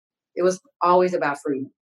It was always about freedom.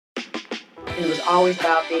 And it was always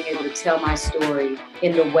about being able to tell my story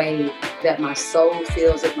in the way that my soul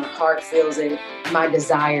feels it, my heart feels it, my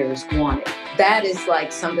desires want it. That is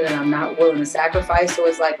like something that I'm not willing to sacrifice. So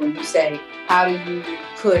it's like when you say, how do you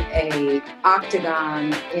put a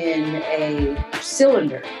octagon in a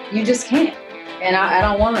cylinder? You just can't. And I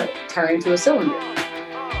don't want to turn into a cylinder.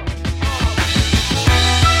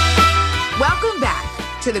 Welcome back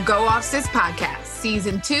to the Go Off Sis podcast,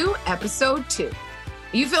 season 2, episode 2.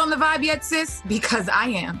 You feeling the vibe yet, sis? Because I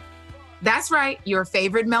am. That's right. Your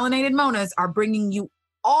favorite melanated Monas are bringing you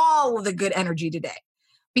all the good energy today.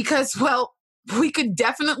 Because, well, we could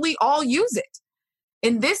definitely all use it.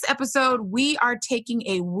 In this episode, we are taking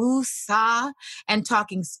a woo-saw and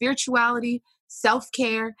talking spirituality,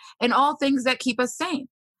 self-care, and all things that keep us sane.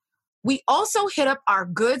 We also hit up our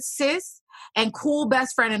good sis and cool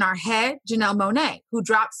best friend in our head, Janelle Monáe, who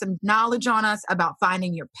dropped some knowledge on us about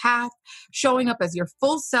finding your path, showing up as your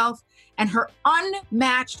full self, and her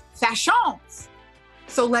unmatched fashions.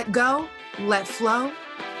 So let go, let flow,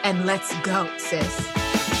 and let's go, sis.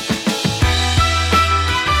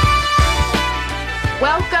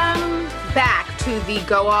 Welcome back to the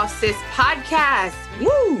Go Off Sis podcast.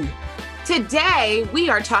 Woo! Today, we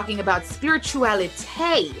are talking about spirituality.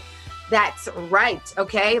 That's right,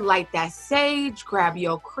 okay? Light that sage, grab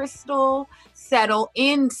your crystal, settle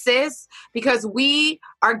in, sis, because we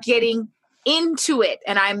are getting into it.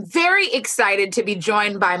 And I'm very excited to be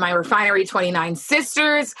joined by my Refinery 29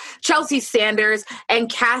 sisters, Chelsea Sanders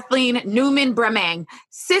and Kathleen Newman-Bremeng.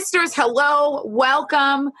 Sisters, hello,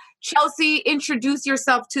 welcome. Chelsea, introduce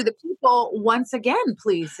yourself to the people once again,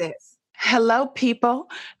 please, sis. Hello,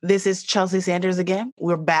 people. This is Chelsea Sanders again.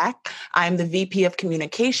 We're back. I'm the VP of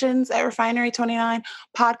Communications at Refinery 29,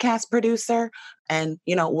 podcast producer, and,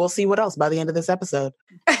 we'll see what else by the end of this episode.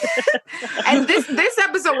 And this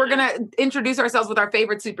episode, we're going to introduce ourselves with our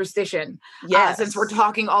favorite superstition. Yes. Since we're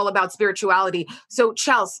talking all about spirituality. So,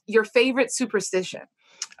 Chelsea, your favorite superstition?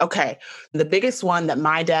 Okay. The biggest one that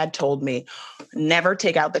my dad told me, never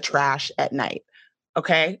take out the trash at night.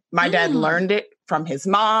 Okay. My dad learned it from his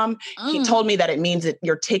mom. He told me that it means that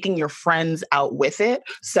you're taking your friends out with it.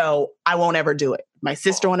 So I won't ever do it. My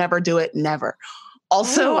sister won't ever do it. Never.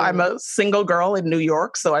 Also, I'm a single girl in New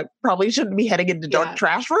York, so I probably shouldn't be heading into dark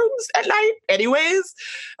trash rooms at night anyways.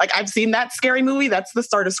 Like, I've seen that scary movie. That's the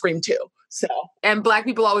start of Scream 2. So. And Black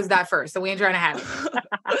people always die first, so we ain't trying to have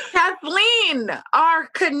it. Kathleen, our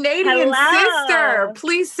Canadian sister,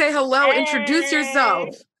 please say hello. Hey. Introduce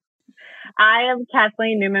yourself. I am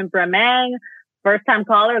Kathleen Newman-Bremeng, first-time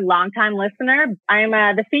caller, long-time listener. I'm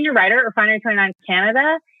the senior writer at Refinery 29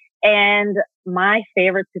 Canada, and my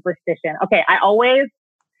favorite superstition. Okay, I always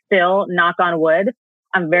still knock on wood.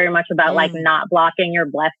 I'm very much about not blocking your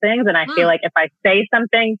blessings, and I feel like if I say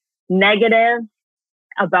something negative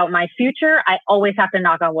about my future, I always have to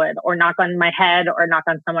knock on wood, or knock on my head, or knock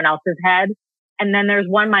on someone else's head. And then there's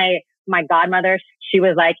one, my godmother, she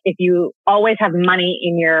was like, if you always have money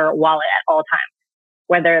in your wallet at all times,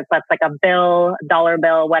 whether that's like a bill, dollar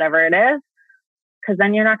bill, whatever it is, because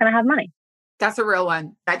then you're not going to have money. That's a real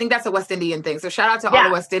one. I think that's a West Indian thing. So shout out to all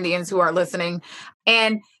the West Indians who are listening.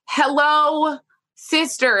 And hello,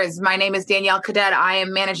 sisters. My name is Danielle Cadet. I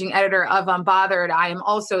am managing editor of Unbothered. I am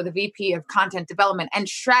also the VP of content development and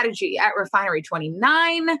strategy at Refinery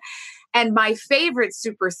 29. And my favorite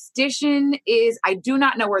superstition is, I do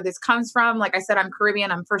not know where this comes from. Like I said, I'm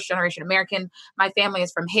Caribbean. I'm first generation American. My family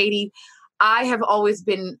is from Haiti. I have always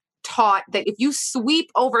been taught that if you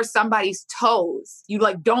sweep over somebody's toes, you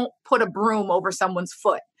don't put a broom over someone's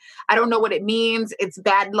foot. I don't know what it means. It's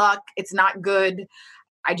bad luck. It's not good.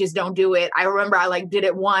 I just don't do it. I remember I did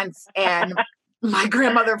it once and my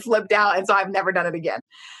grandmother flipped out. And so I've never done it again.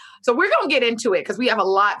 So we're going to get into it because we have a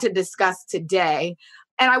lot to discuss today.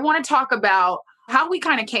 And I want to talk about how we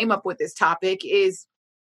kind of came up with this topic is,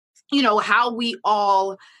 how we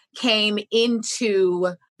all came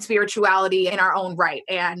into spirituality in our own right.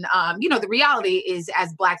 And, the reality is,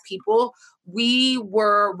 as Black people, we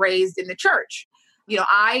were raised in the church.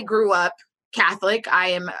 I grew up Catholic. I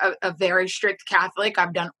am a very strict Catholic.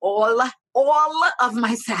 I've done all of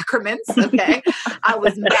my sacraments. Okay. I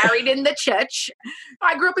was married in the church.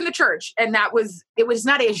 I grew up in the church, and it was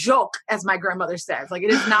not a joke, as my grandmother says. Like, it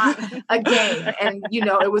is not a game. And,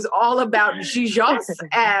 it was all about Jesus.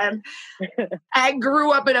 And I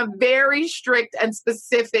grew up in a very strict and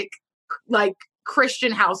specific,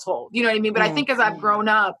 Christian household. You know what I mean? But I think as I've grown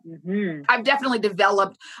up, I've definitely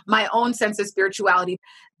developed my own sense of spirituality.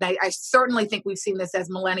 I certainly think we've seen this as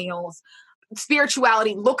millennials.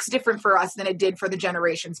 Spirituality looks different for us than it did for the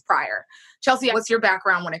generations prior. Chelsea, what's your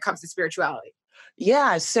background when it comes to spirituality?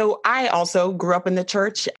 Yeah. So I also grew up in the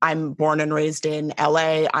church. I'm born and raised in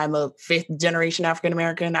LA. I'm a fifth generation African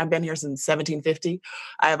American. I've been here since 1750.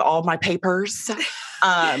 I have all my papers.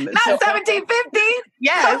 Not 1750.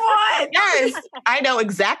 Yes. Come on. Yes. I know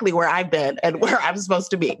exactly where I've been and where I'm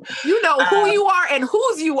supposed to be. You know who you are and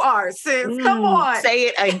whose you are, sis. Come on. Say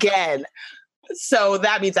it again. So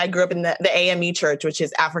that means I grew up in the AME church, which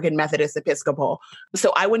is African Methodist Episcopal.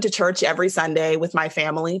 So I went to church every Sunday with my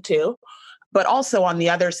family too. But also on the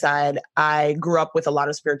other side, I grew up with a lot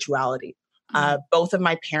of spirituality. Both of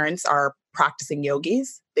my parents are practicing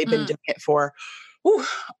yogis. They've been doing it for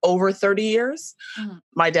over 30 years.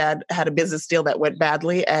 My dad had a business deal that went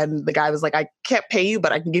badly. And the guy was like, I can't pay you,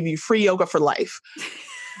 but I can give you free yoga for life.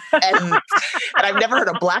 And I've never heard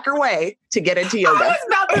a blacker way to get into yoga. I was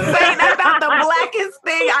about to say that's about the blackest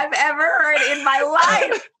thing I've ever heard in my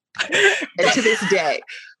life. And to this day,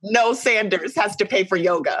 no Sanders has to pay for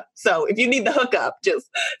yoga. So if you need the hookup, just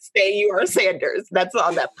say you are Sanders. That's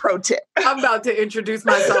on that pro tip. I'm about to introduce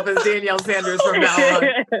myself as Danielle Sanders from now on.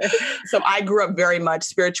 So I grew up very much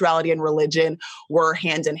spirituality and religion were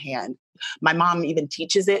hand in hand. My mom even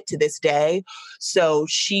teaches it to this day. So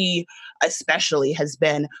she especially has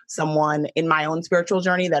been someone in my own spiritual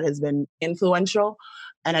journey that has been influential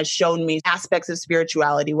and has shown me aspects of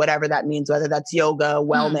spirituality, whatever that means, whether that's yoga,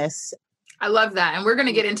 wellness. I love that. And we're going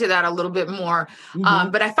to get into that a little bit more.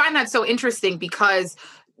 But I find that so interesting because,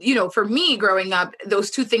 you know, for me growing up,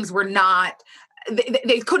 those two things were not,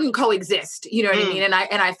 they couldn't coexist. You know what I mean? And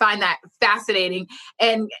I find that fascinating.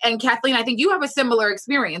 And Kathleen, I think you have a similar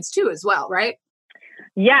experience too, as well, right?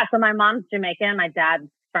 Yeah. So my mom's Jamaican. My dad's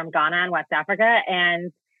from Ghana in West Africa.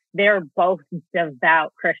 And they're both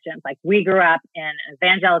devout Christians. Like we grew up in an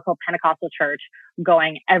evangelical Pentecostal church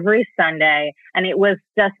going every Sunday. And it was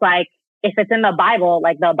just like, if it's in the Bible,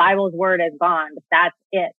 like the Bible's word is bond, that's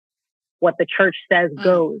it. What the church says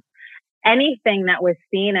goes. Anything that was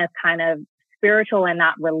seen as kind of spiritual and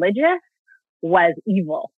not religious was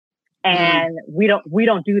evil. And we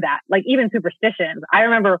don't do that. Like even superstitions. I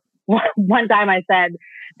remember one time I said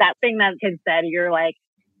that thing that kids said, you're like,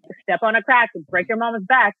 step on a crack, break your mama's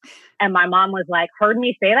back. And my mom was like, heard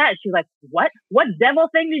me say that. And she's like, what devil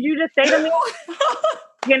thing did you just say to me?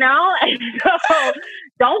 You know? And so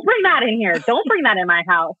don't bring that in here. Don't bring that in my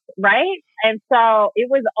house. Right. And so it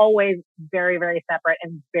was always very, very separate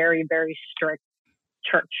and very, very strict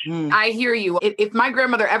church. I hear you. If my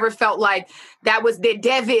grandmother ever felt like that was the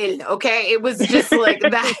devil, okay, it was just like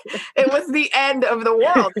that. It was the end of the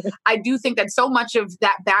world. I do think that so much of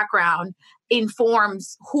that background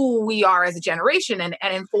informs who we are as a generation and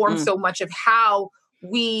informs so much of how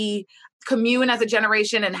we commune as a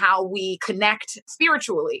generation and how we connect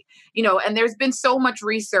spiritually, you know, and there's been so much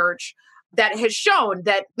research that has shown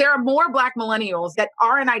that there are more Black millennials that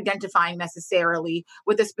aren't identifying necessarily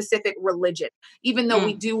with a specific religion, even though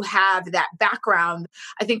we do have that background.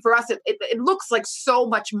 I think for us, it looks like so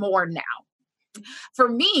much more now. For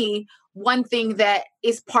me, one thing that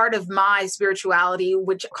is part of my spirituality,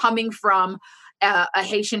 which coming from a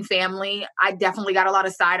Haitian family, I definitely got a lot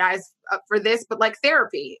of side eyes for this, but like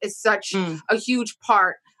therapy is such a huge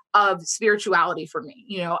part of spirituality for me.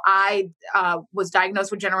 You know, I was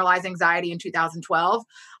diagnosed with generalized anxiety in 2012.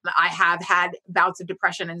 I have had bouts of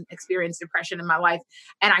depression and experienced depression in my life.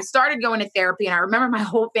 And I started going to therapy and I remember my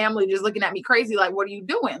whole family just looking at me crazy, like, what are you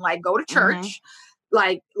doing? Like, go to church,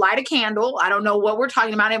 like light a candle. I don't know what we're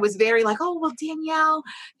talking about. It was very like, oh, well, Danielle,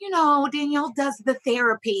 you know, Danielle does the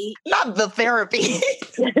therapy. Not the therapy.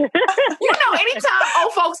 You know, anytime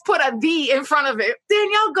old folks put a V in front of it,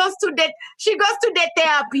 Danielle goes to that, she goes to that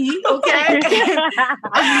therapy, okay?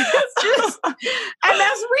 And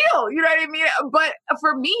that's real, you know what I mean? But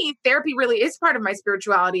for me, therapy really is part of my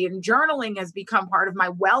spirituality and journaling has become part of my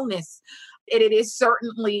wellness. And it is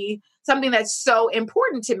certainly something that's so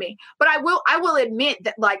important to me. But I will admit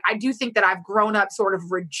that, like, I do think that I've grown up sort of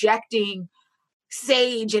rejecting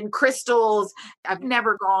sage and crystals. I've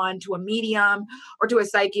never gone to a medium or to a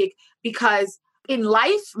psychic because in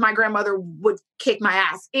life, my grandmother would kick my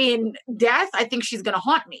ass. In death, I think she's going to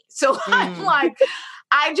haunt me. So I'm like,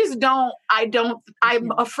 I'm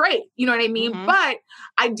afraid, you know what I mean? But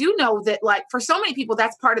I do know that, like, for so many people,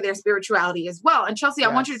 that's part of their spirituality as well. And Chelsea, I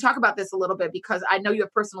want you to talk about this a little bit because I know you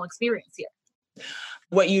have personal experience here.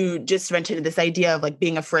 What you just mentioned, this idea of like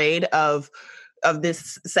being afraid of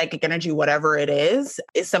this psychic energy, whatever it is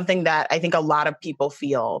something that I think a lot of people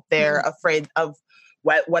feel. They're afraid of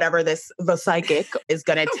whatever the psychic is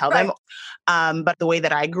going to tell them. But the way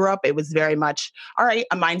that I grew up, it was very much, all right,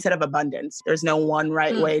 a mindset of abundance. There's no one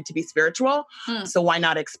right way to be spiritual. So why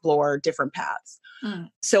not explore different paths?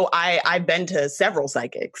 So I've been to several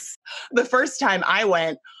psychics. The first time I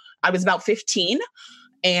went, I was about 15.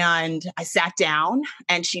 And I sat down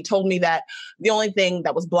and she told me that the only thing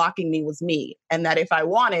that was blocking me was me. And that if I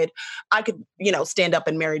wanted, I could, stand up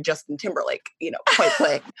and marry Justin Timberlake, quite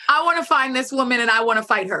quick. I want to find this woman and I want to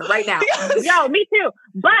fight her right now. Yes. Yo, me too.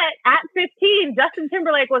 But at 15, Justin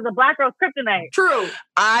Timberlake was a black girl's kryptonite. True.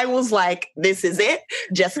 I was like, this is it.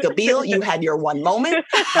 Jessica Biel, you had your one moment.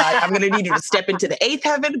 I'm going to need you to step into the 8th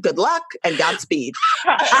heaven. Good luck and Godspeed.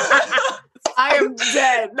 I am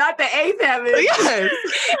dead. Not the 8th heaven. Yes.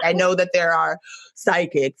 I know that there are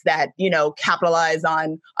psychics that, capitalize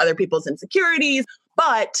on other people's insecurities.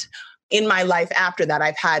 But in my life after that,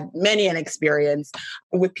 I've had many an experience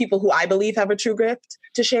with people who I believe have a true gift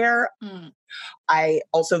to share. I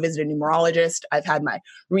also visited a numerologist. I've had my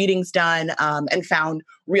readings done and found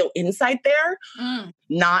real insight there.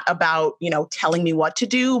 Not about, telling me what to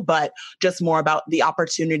do, but just more about the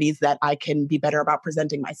opportunities that I can be better about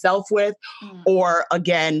presenting myself with. Or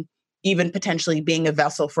again, even potentially being a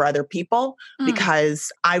vessel for other people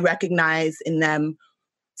because I recognize in them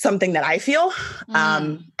something that I feel,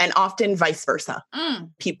 and often vice versa.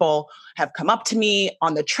 People have come up to me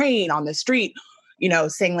on the train, on the street,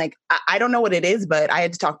 saying like, I don't know what it is, but I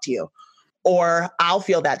had to talk to you. Or I'll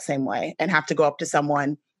feel that same way and have to go up to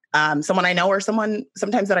someone I know or someone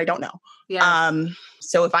sometimes that I don't know. Yes.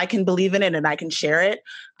 So if I can believe in it and I can share it,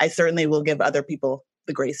 I certainly will give other people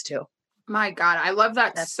the grace too. My God, I love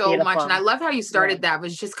that so beautiful. much. And I love how you started that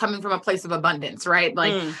was just coming from a place of abundance, right?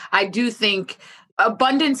 Like, I do think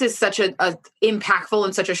abundance is such a impactful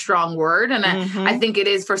and such a strong word. And I think it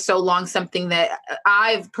is for so long something that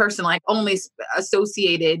I've personally only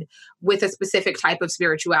associated with a specific type of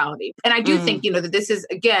spirituality. And I do think, that this is,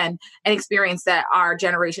 again, an experience that our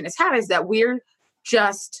generation has had, is that we're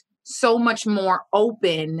just so much more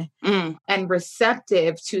open and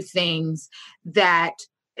receptive to things that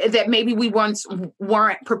maybe we once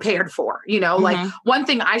weren't prepared for, like one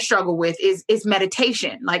thing I struggle with is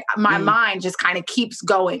meditation. Like my mind just kind of keeps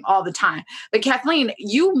going all the time. But Kathleen,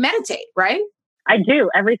 you meditate, right? I do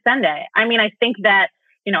every Sunday. I mean, I think that,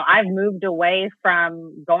 I've moved away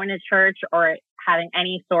from going to church or having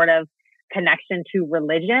any sort of connection to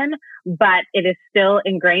religion, but it is still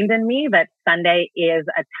ingrained in me that Sunday is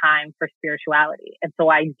a time for spirituality. And so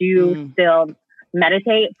I do still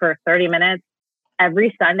meditate for 30 minutes.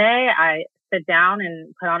 Every Sunday, I sit down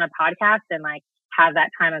and put on a podcast and like have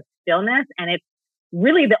that time of stillness. And it's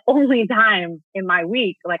really the only time in my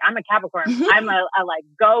week. Like I'm a Capricorn. I'm a like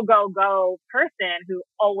go person who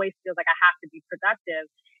always feels like I have to be productive.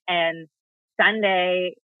 And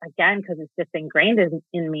Sunday, again, because it's just ingrained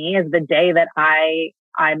in me, is the day that I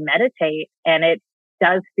meditate. And it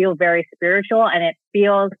does feel very spiritual. And it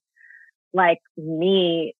feels like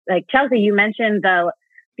me, like Chelsea, you mentioned the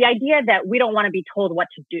idea that we don't want to be told what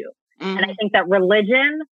to do. And I think that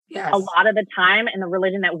religion, a lot of the time, and the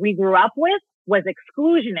religion that we grew up with was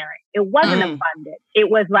exclusionary. It wasn't abundant. It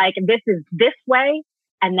was like, this is this way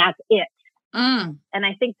and that's it. And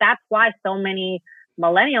I think that's why so many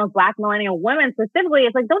millennials, Black millennial women specifically,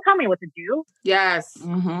 it's like, don't tell me what to do. Yes.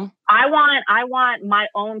 I want my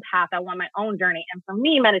own path. I want my own journey. And for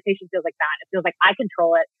me, meditation feels like that. It feels like I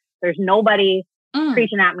control it. There's nobody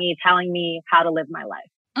preaching at me, telling me how to live my life.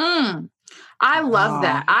 I love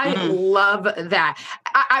that. I love that.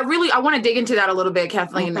 I want to dig into that a little bit,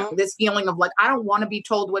 Kathleen, this feeling of like, I don't want to be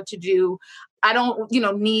told what to do. I don't,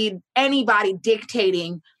 need anybody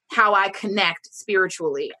dictating how I connect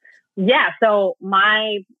spiritually. Yeah. So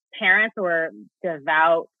my parents were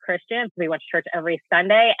devout Christians. We went to church every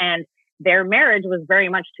Sunday, and their marriage was very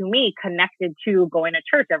much, to me, connected to going to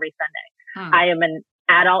church every Sunday. I am an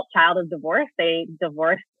adult child of divorce. They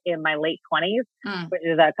divorced in my late 20s, which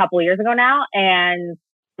is a couple of years ago now. And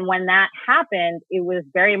when that happened, it was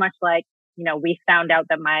very much like, we found out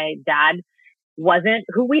that my dad wasn't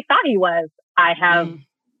who we thought he was. I have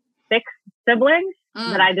 6 siblings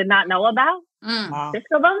that I did not know about. 6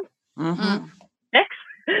 of them. 6.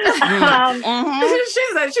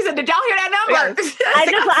 She said, did y'all hear that number?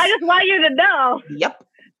 I just want you to know. Yep.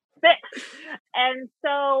 6. And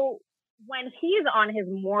so when he's on his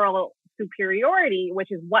moral superiority,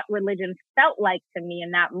 which is what religion felt like to me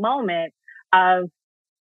in that moment of,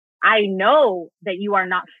 I know that you are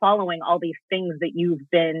not following all these things that you've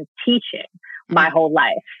been teaching my whole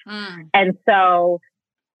life. And so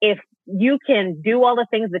if you can do all the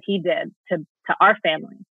things that he did to our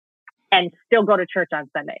family and still go to church on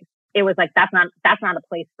Sundays it was like, that's not a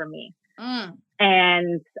place for me.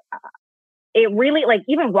 And it really, like,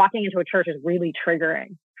 even walking into a church is really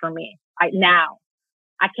triggering for me. I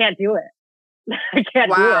can't do it. I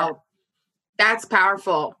can't do it. That's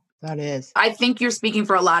powerful. That is. I think you're speaking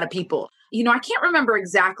for a lot of people. You know, I can't remember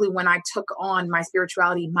exactly when I took on my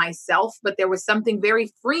spirituality myself, but there was something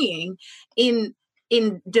very freeing in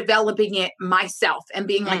developing it myself and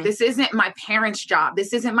being like, this isn't my parents' job.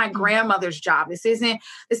 This isn't my grandmother's job. This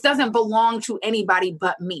doesn't belong to anybody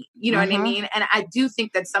but me. You know what I mean? And I do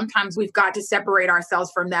think that sometimes we've got to separate ourselves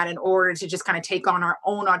from that in order to just kind of take on our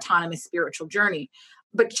own autonomous spiritual journey.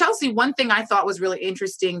 But Chelsea, one thing I thought was really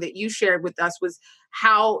interesting that you shared with us was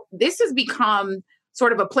how this has become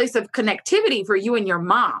sort of a place of connectivity for you and your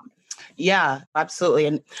mom. Yeah, absolutely.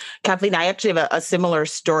 And Kathleen, I actually have a similar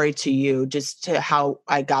story to you, just to how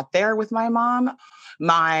I got there with my mom.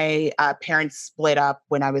 My parents split up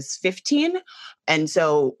when I was 15. And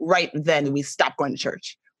so right then we stopped going to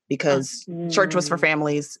church because church was for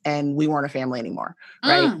families and we weren't a family anymore.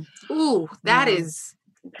 Right. Ooh, that is,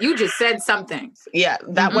 you just said something. Yeah,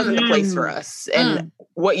 that wasn't the place for us. And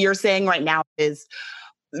what you're saying right now is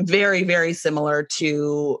very, very similar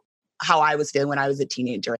to how I was feeling when I was a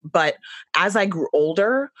teenager. But as I grew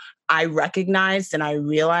older, I recognized and I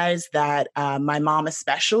realized that my mom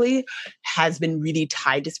especially has been really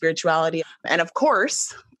tied to spirituality. And of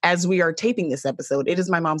course, as we are taping this episode, it is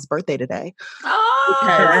my mom's birthday today. Oh,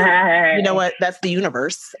 because, you know what? That's the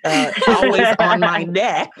universe. Always on my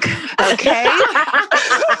neck. Okay.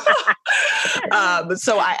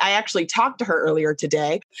 So I actually talked to her earlier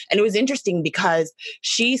today, and it was interesting because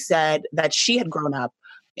she said that she had grown up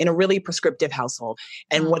in a really prescriptive household.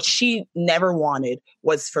 And what she never wanted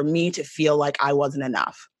was for me to feel like I wasn't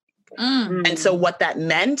enough. And so what that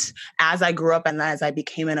meant as I grew up and as I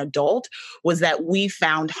became an adult was that we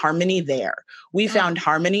found harmony there. We found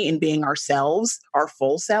harmony in being ourselves, our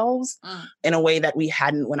full selves, in a way that we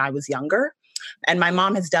hadn't when I was younger. And my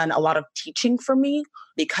mom has done a lot of teaching for me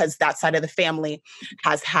because that side of the family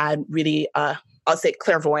has had really, I'll say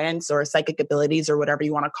clairvoyance or psychic abilities or whatever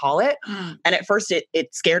you want to call it. And at first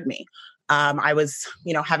it scared me. I was,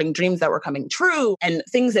 having dreams that were coming true and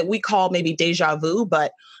things that we call maybe deja vu,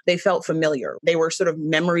 but they felt familiar. They were sort of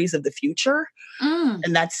memories of the future.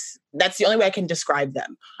 And that's the only way I can describe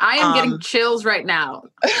them. I am getting chills right now.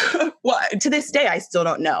 Well, to this day, I still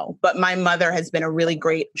don't know. But my mother has been a really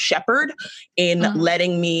great shepherd in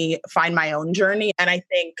letting me find my own journey. And I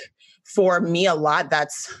think for me,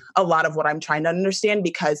 that's a lot of what I'm trying to understand,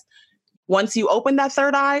 because once you open that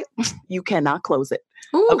third eye, you cannot close it.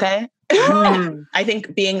 Ooh. Okay. I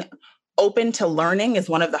think being open to learning is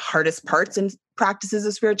one of the hardest parts in practices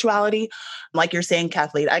of spirituality. Like you're saying,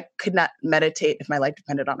 Kathleen, I could not meditate if my life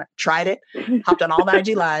depended on it. Tried it, hopped on all the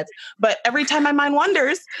IG lives. But every time my mind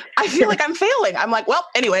wanders, I feel like I'm failing. I'm like, well,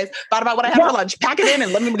 anyways, thought about what I had for lunch, pack it in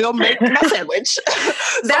and let me go make my sandwich.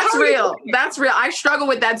 That's real. That's real. I struggle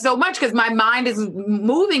with that so much because my mind is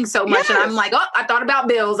moving so much. Yes. And I'm like, oh, I thought about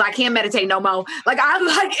bills. I can't meditate no more. Like, I'm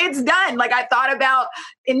like, it's done. Like I thought about,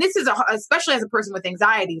 and this is especially as a person with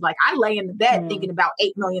anxiety, like I lay in the bed thinking about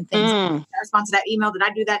 8 million things. Did I respond to that email? Did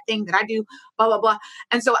I do that thing? Did I do blah, blah, blah?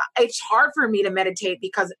 And so it's hard for me to meditate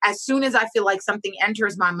because as soon as I feel like something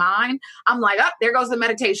enters my mind, I'm like, oh, there goes the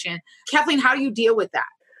meditation. Kathleen, how do you deal with that?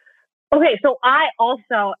 Okay, so I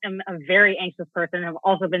also am a very anxious person. I've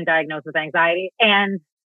also been diagnosed with anxiety. And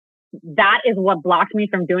that is what blocked me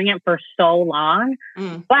from doing it for so long.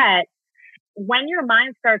 But when your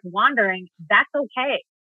mind starts wandering, that's okay.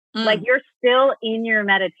 Like you're still in your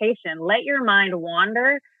meditation. Let your mind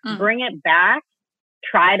wander, bring it back,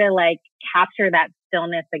 try to like capture that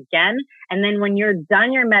stillness again. And then when you're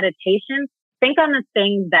done your meditation, think on the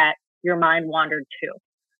thing that your mind wandered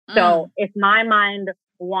to. So if my mind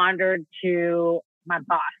wandered to my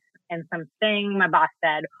boss and something my boss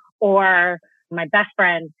said, or my best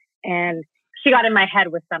friend, and she got in my head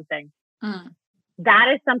with something, that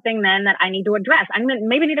is something then that I need to address. I'm gonna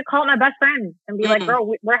maybe need to call my best friend and be like,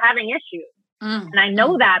 girl, we're having issues. And I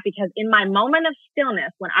know that because in my moment of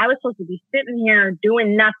stillness, when I was supposed to be sitting here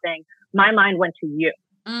doing nothing, my mind went to you.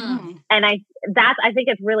 And I think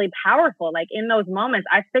it's really powerful. Like in those moments,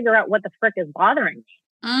 I figure out what the frick is bothering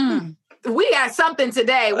me. We had something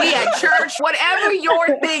today. We had church, whatever your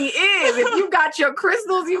thing is. If you got your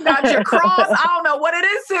crystals, you got your cross. I don't know what it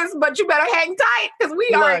is, sis, but you better hang tight because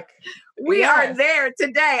we are there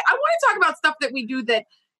today. I want to talk about stuff that we do that,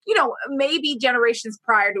 maybe generations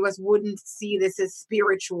prior to us wouldn't see this as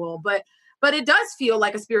spiritual, but it does feel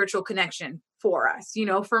like a spiritual connection for us.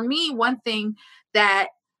 For me, one thing that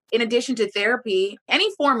in addition to therapy,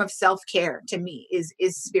 any form of self-care to me is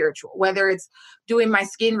spiritual, whether it's doing my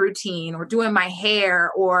skin routine or doing my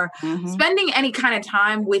hair or spending any kind of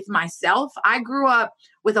time with myself. I grew up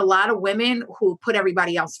with a lot of women who put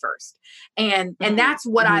everybody else first. And that's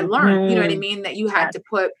what I learned, you know what I mean? That you had to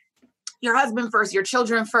put your husband first, your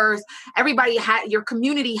children first, your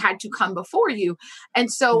community had to come before you.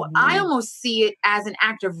 And so I almost see it as an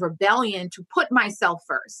act of rebellion to put myself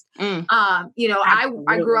first. I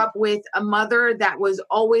grew up with a mother that was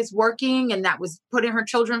always working and that was putting her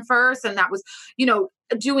children first. And that was,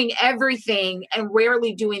 doing everything and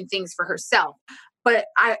rarely doing things for herself. But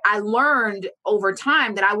I learned over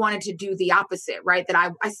time that I wanted to do the opposite, right? That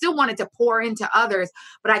I still wanted to pour into others,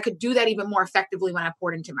 but I could do that even more effectively when I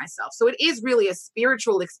poured into myself. So it is really a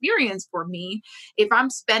spiritual experience for me if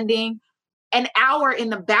I'm spending an hour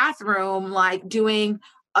in the bathroom, like doing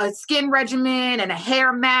a skin regimen and a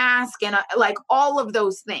hair mask and like all of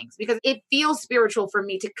those things, because it feels spiritual for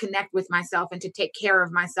me to connect with myself and to take care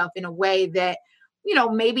of myself in a way that,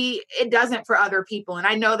 maybe it doesn't for other people. And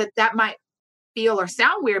I know that might feel or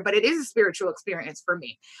sound weird, but it is a spiritual experience for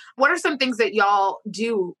me. What are some things that y'all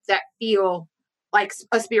do that feel like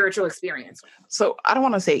a spiritual experience? So I don't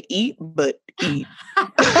want to say eat, but eat.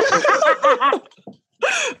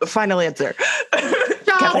 Final answer.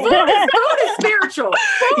 Food is spiritual.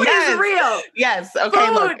 Food is real. Yes. Okay.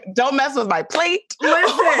 Food. Look, don't mess with my plate.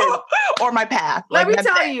 Listen. Or my path. Let me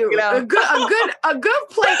tell you, a good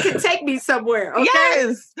plate can take me somewhere. Okay?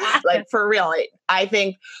 Yes. Like for real. I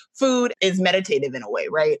think food is meditative in a way,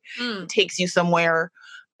 right? It takes you somewhere.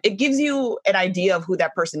 It gives you an idea of who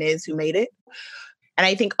that person is who made it. And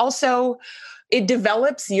I think also it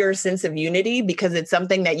develops your sense of unity because it's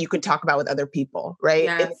something that you can talk about with other people, right?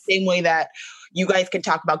 Yes. In the same way that you guys can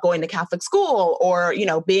talk about going to Catholic school or,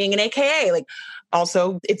 being an AKA. Like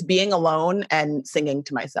also it's being alone and singing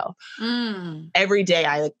to myself. Every day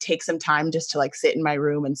I take some time just to sit in my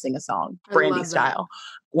room and sing a song, Brandy style.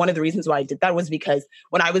 One of the reasons why I did that was because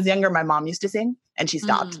when I was younger, my mom used to sing and she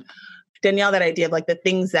stopped. Danielle, that idea of the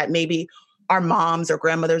things that maybe our moms or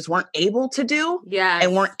grandmothers weren't able to do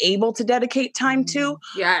and weren't able to dedicate time to.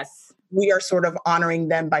 Yes. We are sort of honoring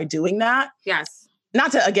them by doing that. Yes.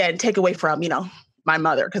 Not to, again, take away from, my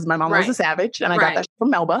mother, because my mom was a savage and I got that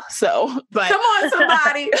from Melba. So, but come on,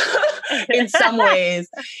 somebody. In some ways,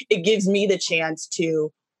 it gives me the chance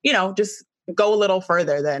to, just go a little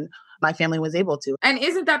further than my family was able to. And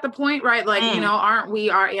isn't that the point, right? Aren't we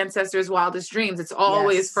our ancestors' wildest dreams? It's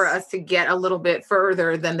always for us to get a little bit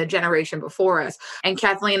further than the generation before us. And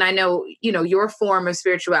Kathleen, I know, your form of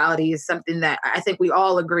spirituality is something that I think we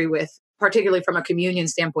all agree with, particularly from a communion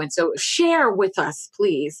standpoint. So share with us,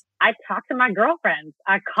 please. I talk to my girlfriends.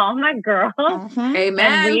 I call my girls. Amen.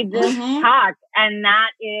 And we just talk. And that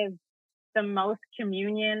is the most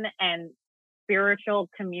communion and spiritual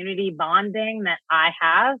community bonding that I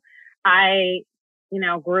have. I,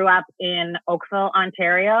 grew up in Oakville,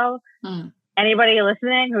 Ontario. Anybody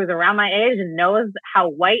listening who's around my age knows how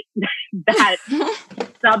white that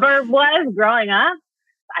suburb was growing up.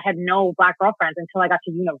 I had no Black girlfriends until I got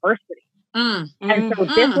to university. And so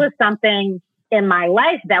this was something in my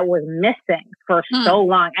life that was missing for so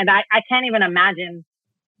long. And I can't even imagine,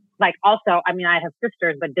 I have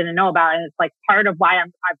sisters, but didn't know about it. And it's part of why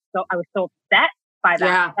I was so upset by that.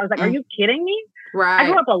 Yeah. I was like, are you kidding me? Right. I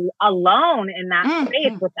grew up alone in that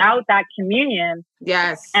space without that communion.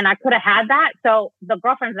 Yes. And I could have had that. So the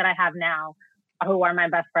girlfriends that I have now, who are my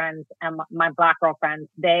best friends and my Black girlfriends,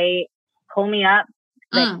 they pull me up,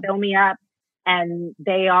 they fill me up, and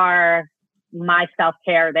they are my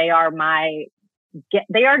self-care. They are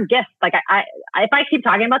gifts. If I keep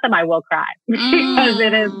talking about them, I will cry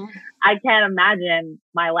because I can't imagine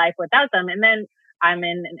my life without them. And then I'm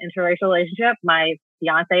in an interracial relationship. My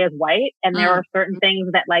fiance is white, and there are certain things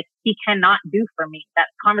that he cannot do for me, that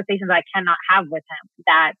conversations I cannot have with him,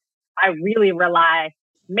 that I really rely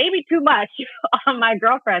maybe too much on my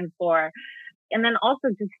girlfriends for. And then also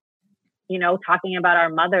just, talking about our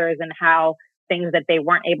mothers and how things that they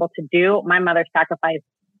weren't able to do. My mother sacrificed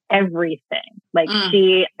everything.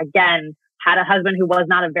 She, again, had a husband who was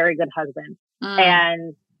not a very good husband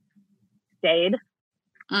and stayed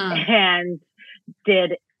and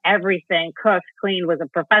did everything, cooked, cleaned, was a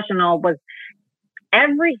professional, was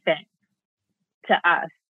everything to us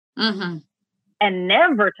and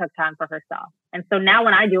never took time for herself. And so now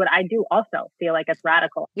when I do it, I do also feel like it's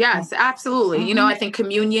radical. Yes, absolutely. I think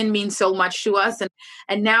communion means so much to us.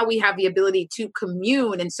 And now we have the ability to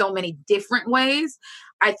commune in so many different ways.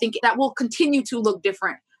 I think that will continue to look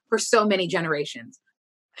different for so many generations.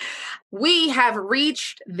 We have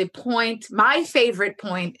reached the point, my favorite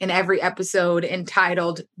point in every episode,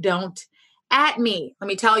 entitled Don't At Me. Let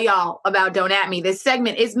me tell y'all about Don't At Me. This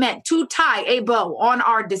segment is meant to tie a bow on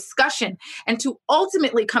our discussion and to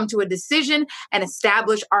ultimately come to a decision and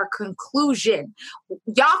establish our conclusion.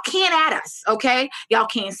 Y'all can't at us, okay? Y'all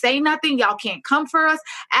can't say nothing. Y'all can't come for us.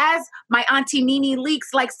 As my auntie Nene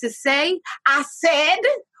Leakes likes to say, I said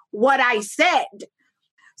what I said.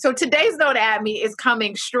 So today's Don't At Me is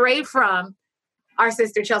coming straight from our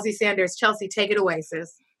sister, Chelsea Sanders. Chelsea, take it away,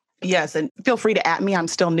 sis. Yes, and feel free to at me. I'm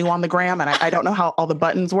still new on the gram, and I don't know how all the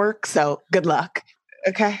buttons work, so good luck.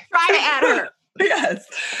 Okay? Try to at her. Yes.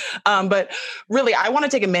 But really, I want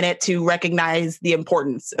to take a minute to recognize the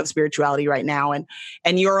importance of spirituality right now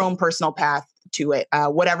and your own personal path to it,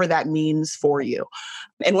 whatever that means for you.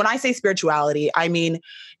 And when I say spirituality, I mean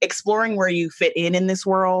exploring where you fit in this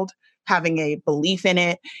world, having a belief in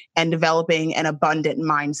it, and developing an abundant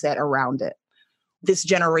mindset around it. This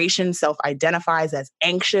generation self-identifies as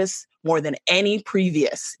anxious more than any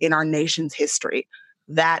previous in our nation's history.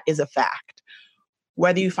 That is a fact.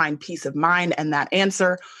 Whether you find peace of mind and that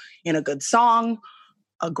answer in a good song,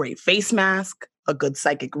 a great face mask, a good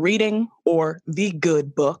psychic reading, or the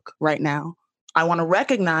good book right now, I want to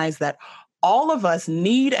recognize that all of us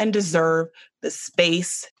need and deserve the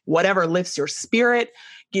space, whatever lifts your spirit,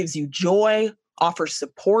 gives you joy, offers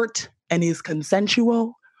support, and is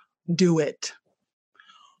consensual. Do it.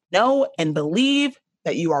 Know and believe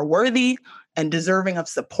that you are worthy and deserving of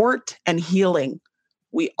support and healing.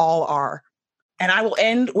 We all are. And I will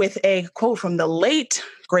end with a quote from the late,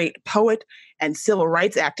 great poet and civil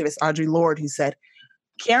rights activist Audre Lorde, who said,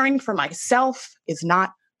 "Caring for myself is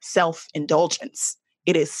not self-indulgence.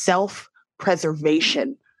 It is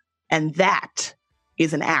self-preservation. And that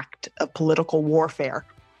is an act of political warfare."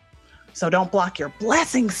 So don't block your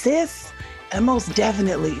blessings, sis. And most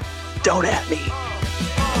definitely, don't at me.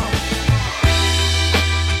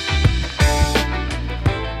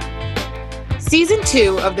 Season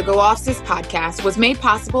 2 of the Go Off Sis podcast was made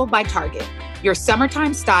possible by Target, your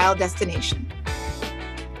summertime style destination.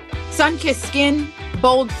 Sun-kissed skin,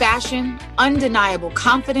 bold fashion, undeniable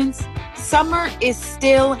confidence, summer is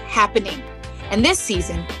still happening. And this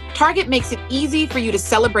season, Target makes it easy for you to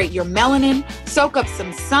celebrate your melanin, soak up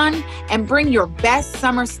some sun, and bring your best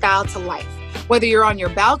summer style to life, whether you're on your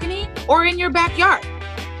balcony or in your backyard.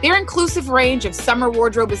 Their inclusive range of summer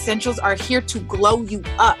wardrobe essentials are here to glow you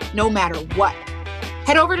up no matter what.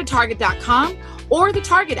 Head over to Target.com or the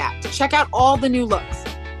Target app to check out all the new looks.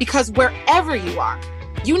 Because wherever you are,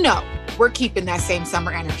 you know we're keeping that same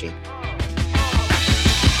summer energy.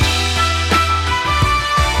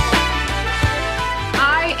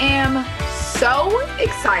 I am so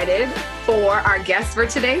excited for our guest for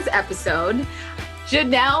today's episode.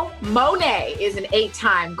 Janelle Monáe is an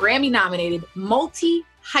 8-time Grammy-nominated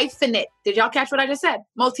multi-hyphenate. Did y'all catch what I just said?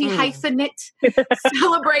 Multi-hyphenate.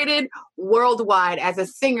 Celebrated worldwide as a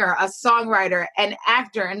singer, a songwriter, an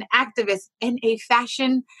actor, an activist, and a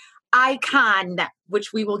fashion icon,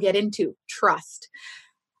 which we will get into. Trust.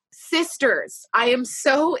 Sisters, I am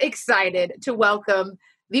so excited to welcome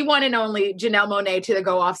the one and only Janelle Monáe to the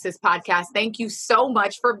Go Off Sis podcast. Thank you so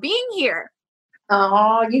much for being here.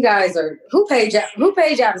 Oh, you guys are, who paid y'all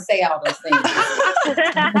to say all those things?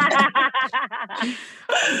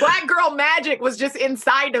 Black girl magic was just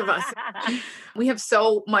inside of us. We have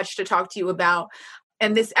so much to talk to you about.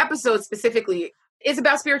 And this episode specifically is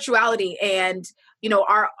about spirituality and, you know,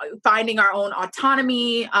 our finding our own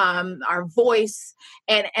autonomy, our voice.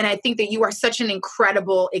 And I think that you are such an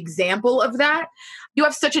incredible example of that. You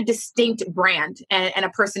have such a distinct brand and a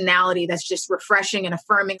personality that's just refreshing and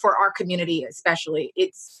affirming for our community, especially.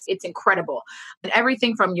 It's incredible. And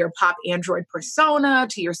everything from your pop android persona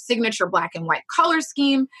to your signature black and white color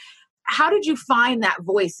scheme. How did you find that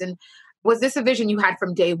voice? And was this a vision you had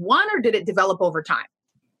from day one, or did it develop over time?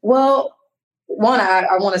 Well, one, I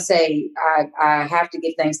want to say I have to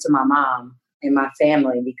give thanks to my mom and my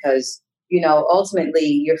family because, you know, ultimately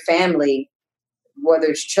your family, whether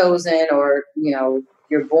it's chosen or, you know,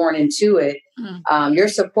 you're born into it, your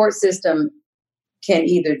support system can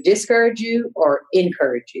either discourage you or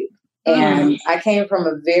encourage you. And I came from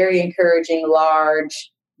a very encouraging,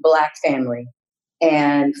 large Black family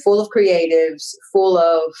and full of creatives, full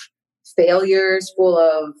of failures, full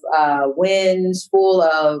of wins, full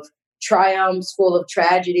of triumphs, full of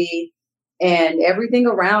tragedy. And everything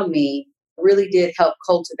around me really did help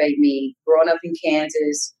cultivate me growing up in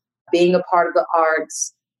Kansas, being a part of the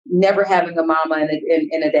arts, never having a mama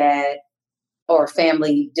and a dad or a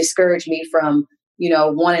family discouraged me from, you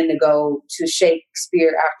know, wanting to go to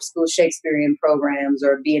Shakespeare, after school Shakespearean programs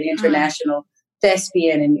or be an international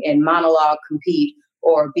thespian and monologue compete,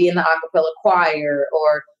 or be in the a cappella choir,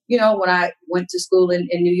 or, when I went to school in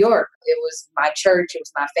New York, it was my church, it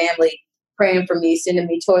was my family praying for me, sending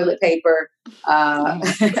me toilet paper. I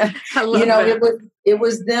love that. It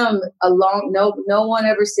was them along. No one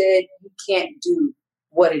ever said you can't do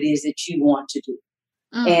what it is that you want to do.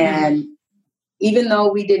 Mm-hmm. And even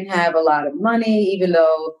though we didn't have a lot of money, even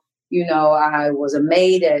though, I was a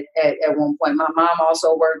maid at one point, my mom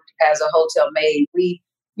also worked as a hotel maid. We,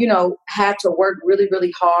 had to work really,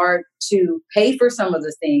 really hard to pay for some of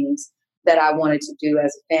the things that I wanted to do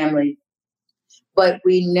as a family. But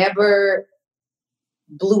we never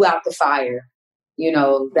blew out the fire,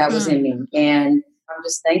 that was in me. And I'm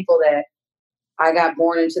just thankful that I got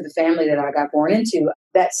born into the family that I got born into.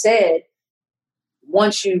 That said,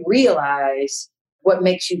 once you realize what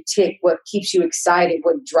makes you tick, what keeps you excited,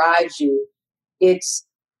 what drives you, it's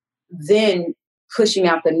then pushing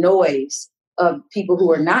out the noise of people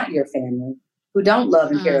who are not your family, who don't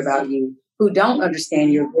love and care about you, who don't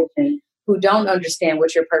understand your vision, who don't understand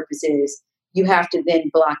what your purpose is. You have to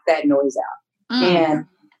then block that noise out. And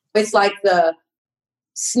it's like the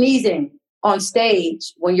sneezing on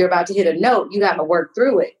stage when you're about to hit a note, you got to work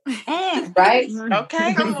through it. Right?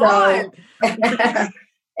 Okay, come on.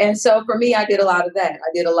 And so for me, I did a lot of that.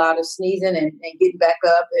 I did a lot of sneezing and getting back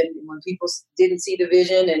up. And when people didn't see the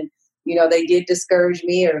vision and, they did discourage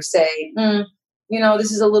me or say,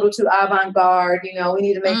 this is a little too avant-garde. We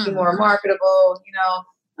need to make you more marketable,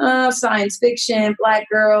 science fiction, Black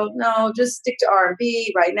girl. No, just stick to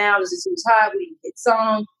R&B right now. This is who's hot. We need a hit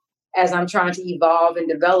song. As I'm trying to evolve and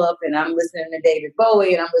develop, and I'm listening to David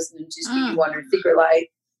Bowie and I'm listening to Stevie Wonder, Secret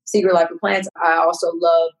Life of Plants. I also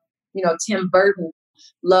love, Tim Burton,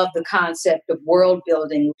 love the concept of world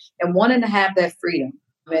building and wanting to have that freedom.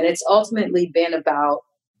 And it's ultimately been about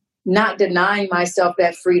not denying myself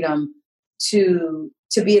that freedom to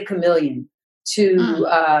be a chameleon,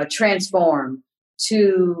 to transform,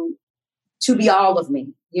 to be all of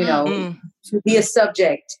me, to be a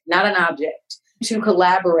subject, not an object, to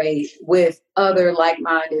collaborate with other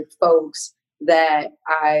like-minded folks that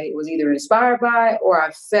I was either inspired by or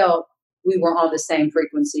I felt we were on the same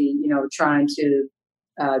frequency, trying to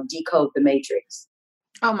decode the matrix.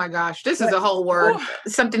 Oh my gosh, this is a whole word.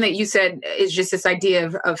 Something that you said is just this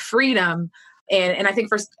idea of freedom. And I think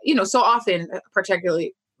for, so often,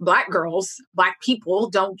 particularly Black girls, Black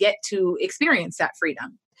people don't get to experience that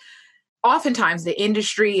freedom. Oftentimes the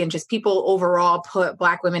industry and just people overall put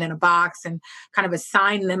Black women in a box and kind of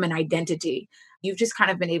assign them an identity. You've just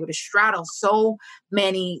kind of been able to straddle so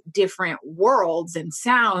many different worlds and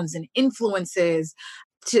sounds and influences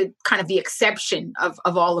to kind of the exception of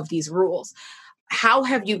all of these rules. How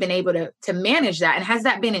have you been able to manage that? And has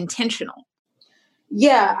that been intentional?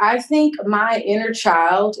 Yeah, I think my inner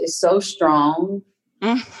child is so strong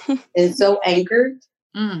and so anchored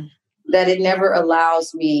that it never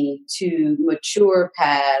allows me to mature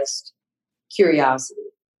past curiosity.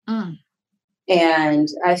 And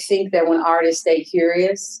I think that when artists stay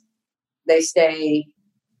curious, they stay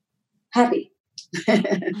happy.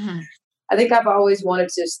 I think I've always wanted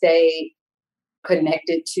to stay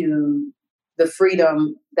connected to the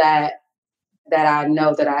freedom that I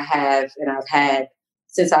know that I have and I've had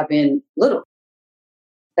since I've been little.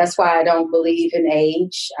 That's why I don't believe in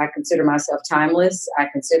age. I consider myself timeless. I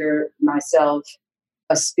consider myself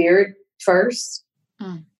a spirit first.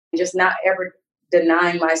 Just not ever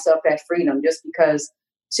denying myself that freedom just because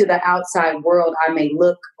to the outside world I may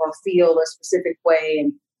look or feel a specific way.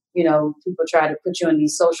 And, people try to put you in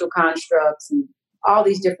these social constructs and all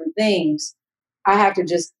these different things. I have to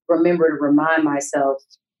just remember to remind myself,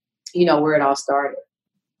 where it all started.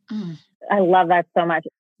 I love that so much.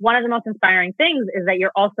 One of the most inspiring things is that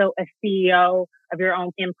you're also a CEO of your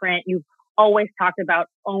own imprint. You've always talked about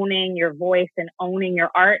owning your voice and owning your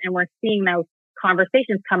art. And we're seeing those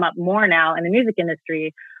conversations come up more now in the music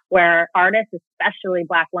industry where artists, especially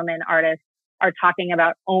Black women artists, are talking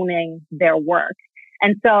about owning their work.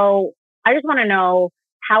 And so I just want to know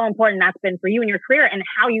how important that's been for you in your career and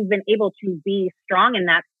how you've been able to be strong in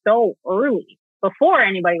that so early before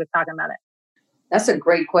anybody was talking about it. That's a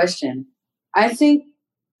great question. I think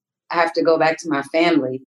I have to go back to my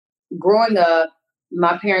family. Growing up,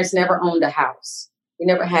 my parents never owned a house. We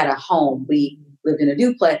never had a home. We lived in a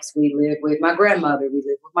duplex. We lived with my grandmother. We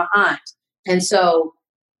lived with my aunt. And so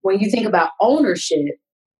when you think about ownership,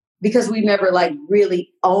 because we never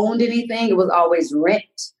really owned anything, it was always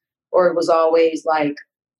rent or it was always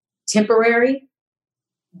temporary.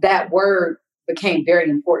 That word became very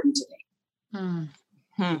important to me.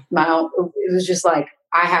 It was just I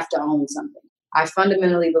have to own something. I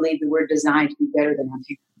fundamentally believe that we're designed to be better than our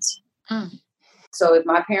parents. So if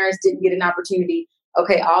my parents didn't get an opportunity,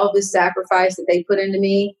 okay, all of this sacrifice that they put into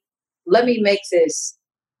me, let me make this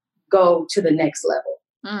go to the next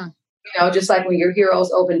level. Just like when your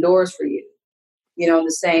heroes open doors for you, in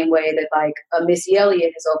the same way that like Missy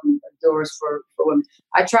Elliott has opened doors for women.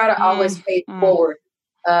 I try to always pay forward.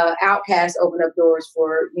 Outkast opened up doors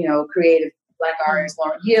for, creative Black artists,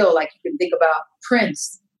 Lauryn Hill. Like you can think about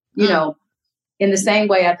Prince, in the same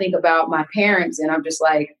way I think about my parents, and I'm just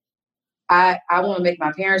like, I want to make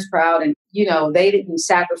my parents proud. And, they didn't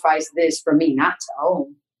sacrifice this for me not to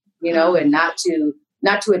own, and not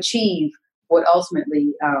to achieve what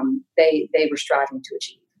ultimately they were striving to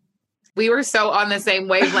achieve. We were so on the same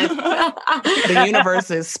wavelength. The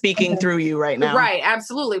universe is speaking through you right now. Right.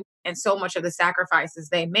 Absolutely. And so much of the sacrifices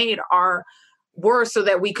they made were so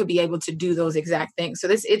that we could be able to do those exact things. So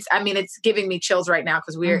it's giving me chills right now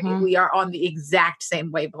because we are on the exact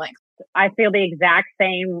same wavelength. I feel the exact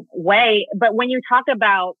same way. But when you talk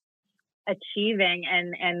about achieving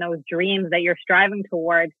and those dreams that you're striving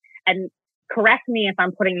towards, and correct me if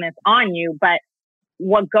I'm putting this on you, but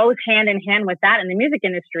what goes hand in hand with that in the music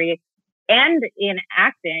industry and in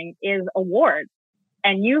acting is awards.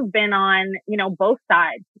 And you've been on, both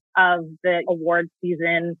sides of the award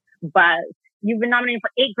season, but you've been nominated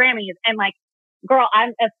for 8 Grammys. And like, girl,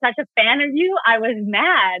 I'm such a fan of you. I was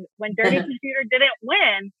mad when Dirty Computer didn't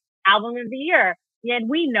win Album of the Year. Yet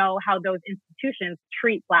we know how those institutions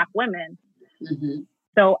treat Black women. Mm-hmm.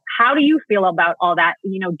 So how do you feel about all that?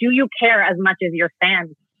 Do you care as much as your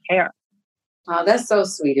fans care? Oh, that's so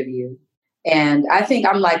sweet of you. And I think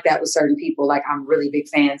I'm like that with certain people. Like I'm really big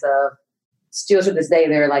fans of, still to this day,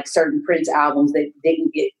 there are like certain Prince albums that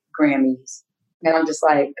didn't get Grammys. And I'm just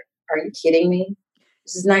like, are you kidding me?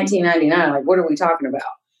 This is 1999. Like, what are we talking about?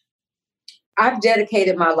 I've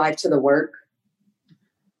dedicated my life to the work.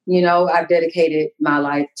 I've dedicated my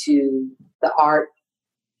life to the art.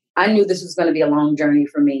 I knew this was going to be a long journey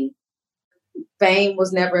for me. Fame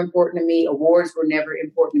was never important to me. Awards were never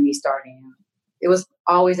important to me starting out. It was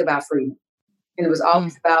always about freedom. And it was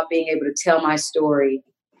always about being able to tell my story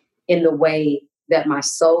in the way that my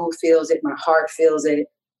soul feels it, my heart feels it,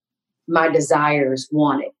 my desires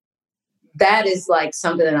want it. That is like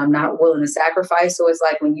something that I'm not willing to sacrifice. So it's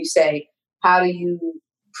like when you say, how do you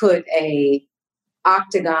put a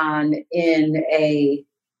octagon in a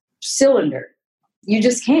cylinder? You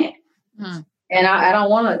just can't. And I don't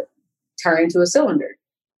want to turn into a cylinder.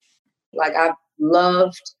 Like I've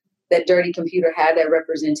loved that Dirty Computer had that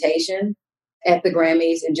representation at the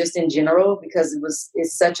Grammys and just in general, because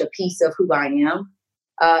it's such a piece of who I am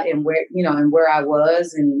and where I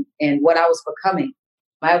was and what I was becoming.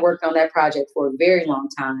 I worked on that project for a very long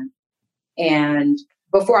time. And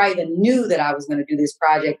before I even knew that I was going to do this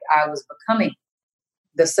project, I was becoming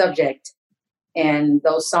the subject, and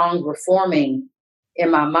those songs were forming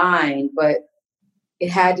in my mind, but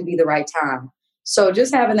it had to be the right time. So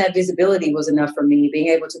just having that visibility was enough for me, being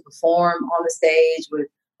able to perform on the stage with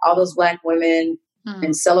all those Black women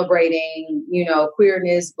and celebrating,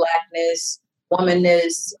 queerness, Blackness,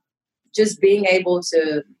 womanness, just being able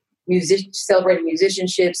to celebrate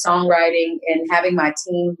musicianship, songwriting, and having my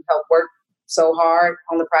team help work so hard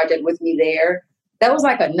on the project with me there. That was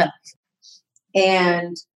like enough.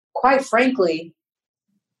 And quite frankly,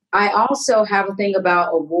 I also have a thing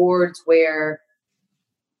about awards where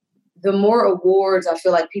the more awards I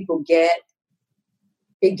feel like people get,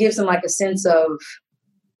 it gives them like a sense of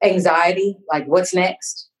anxiety, like what's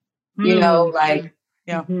next?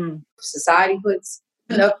 Society puts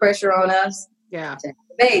enough pressure on us to have a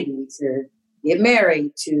baby, to get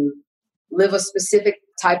married, to live a specific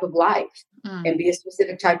type of life and be a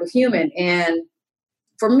specific type of human. And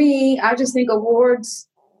for me, I just think awards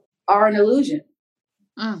are an illusion.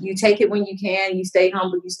 You take it when you can, you stay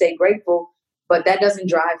humble, you stay grateful, but that doesn't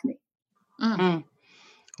drive me.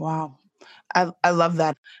 Wow. I love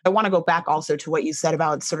that. I want to go back also to what you said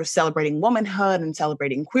about sort of celebrating womanhood and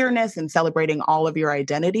celebrating queerness and celebrating all of your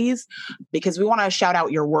identities, because we want to shout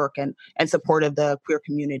out your work and support of the queer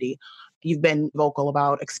community. You've been vocal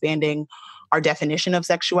about expanding our definition of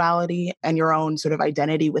sexuality and your own sort of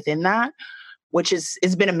identity within that, which has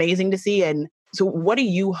been amazing to see. And so what do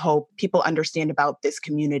you hope people understand about this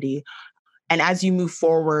community? And as you move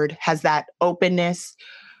forward, has that openness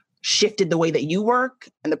shifted the way that you work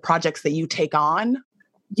and the projects that you take on?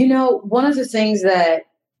 One of the things that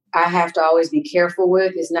I have to always be careful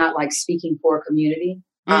with is not like speaking for a community.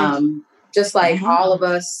 Just like all of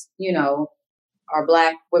us, are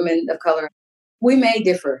Black women of color. We may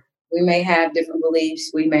differ. We may have different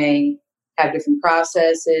beliefs. We may have different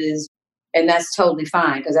processes. And that's totally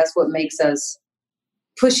fine, because that's what makes us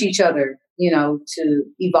push each other, to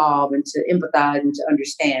evolve and to empathize and to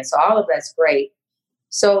understand. So all of that's great.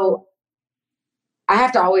 So I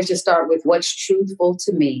have to always just start with what's truthful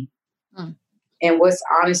to me and what's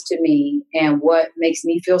honest to me and what makes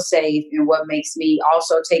me feel safe and what makes me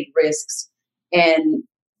also take risks. And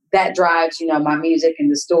that drives, my music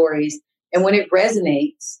and the stories. And when it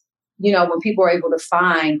resonates, when people are able to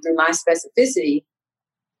find through my specificity,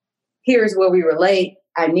 here's where we relate.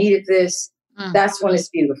 I needed this. That's when it's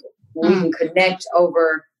beautiful. When we can connect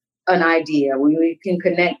over an idea, when we can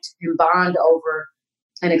connect and bond over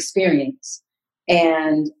an experience.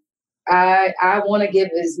 And I want to give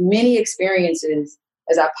as many experiences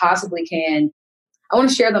as I possibly can. I want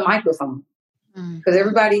to share the microphone because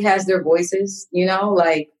everybody has their voices,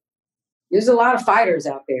 like there's a lot of fighters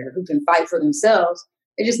out there who can fight for themselves.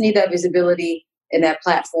 They just need that visibility and that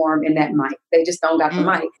platform and that mic. They just don't got the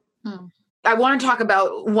mic. I want to talk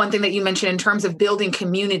about one thing that you mentioned in terms of building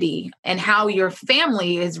community and how your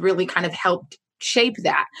family has really kind of helped shape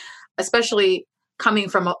that, especially coming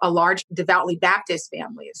from a large devoutly Baptist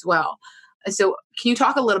family as well. So can you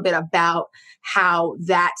talk a little bit about how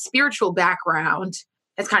that spiritual background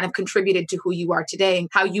has kind of contributed to who you are today and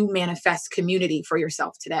how you manifest community for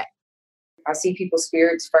yourself today? I see people's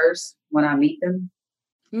spirits first when I meet them.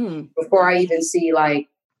 Before I even see like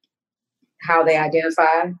how they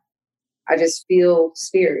identify, I just feel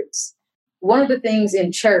spirits. One of the things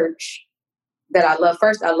in church that I love,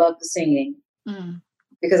 first, I love the singing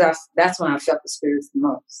because that's when I felt the spirits the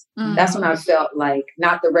most. That's when I felt like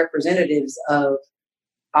not the representatives of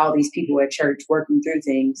all these people at church working through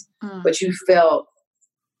things, but you felt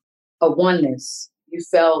a oneness. You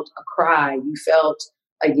felt a cry. You felt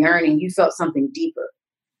a yearning. You felt something deeper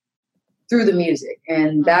through the music.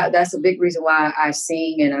 And that's a big reason why I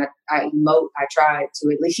sing and I emote. I try to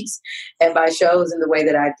at least at my shows in the way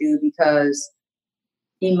that I do, because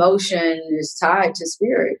emotion is tied to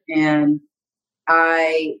spirit. And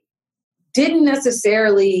I didn't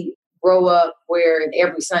necessarily grow up where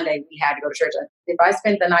every Sunday we had to go to church. If I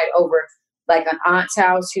spent the night over like an aunt's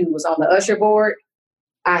house who was on the usher board,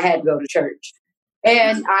 I had to go to church.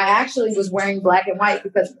 And I actually was wearing black and white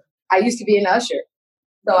because I used to be an usher.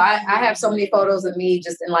 So I have so many photos of me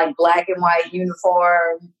just in like black and white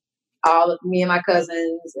uniform, all of me and my cousins,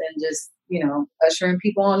 and just, ushering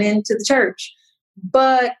people on into the church.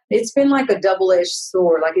 But it's been like a double-edged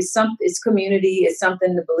sword. Like it's community, it's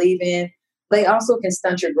something to believe in. They also can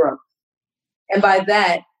stunt your growth. And by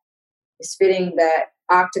that, it's fitting that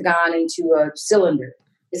octagon into a cylinder.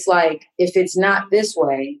 It's like, if it's not this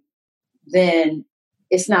way, then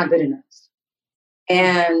it's not good enough.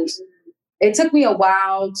 And it took me a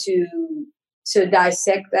while to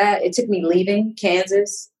dissect that. It took me leaving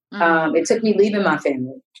Kansas. It took me leaving my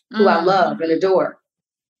family, who I love and adore.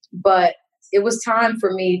 But it was time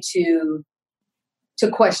for me to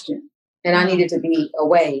question. And I needed to be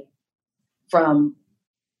away from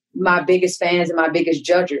my biggest fans and my biggest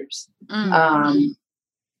judgers, to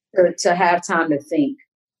have time to think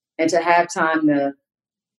and to have time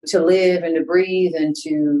to live and to breathe and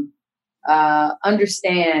to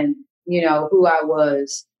understand, who I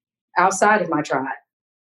was outside of my tribe.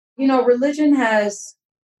 Religion has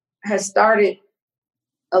started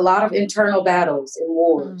a lot of internal battles and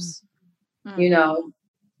wars, in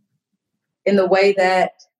the way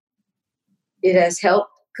that it has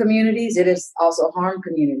helped communities, it has also harmed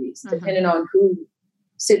communities, depending on who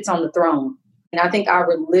sits on the throne. And I think I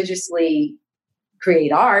religiously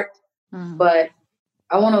create art, but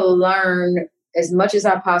I want to learn as much as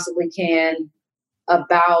I possibly can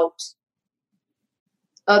about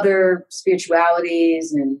other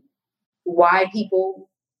spiritualities and why people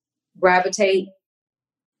gravitate.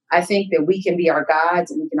 I think that we can be our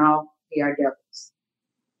gods and we can all be our devils.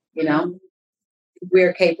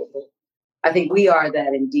 We're capable. I think we are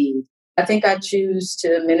that indeed. I think I choose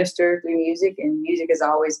to minister through music, and music has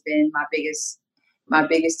always been my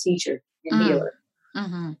biggest teacher and healer.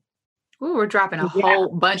 Ooh, we're dropping a whole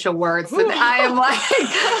bunch of words. I am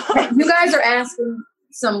like, you guys are asking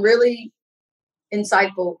some really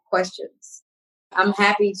insightful questions. I'm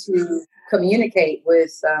happy to communicate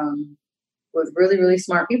with really, really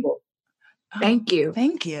smart people. Thank you.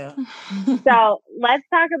 Thank you. So let's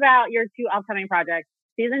talk about your two upcoming projects.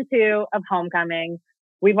 Season 2 of Homecoming.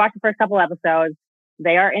 We've watched the first couple episodes.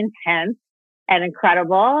 They are intense and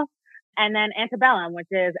incredible. And then Antebellum, which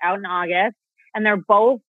is out in August. And they're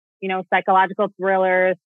both, psychological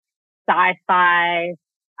thrillers, sci-fi.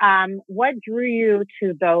 What drew you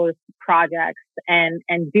to those projects and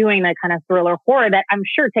doing that kind of thriller horror that I'm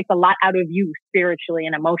sure takes a lot out of you spiritually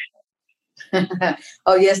and emotionally?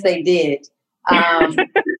 Oh, yes, they did.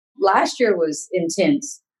 Last year was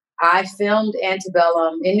intense. I filmed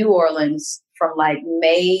Antebellum in New Orleans from like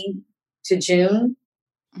May to June.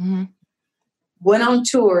 Mm-hmm. Went on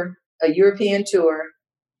tour, a European tour,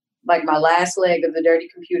 like my last leg of the Dirty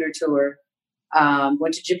Computer tour.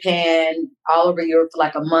 Went to Japan, all over Europe for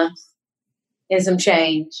like a month and some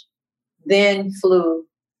change. Then flew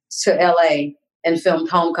to LA and filmed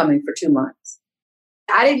Homecoming for 2 months.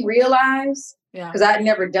 I didn't realize, because I'd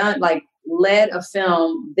never done, like, led a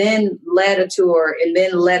film, then led a tour, and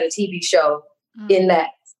then led a TV show in that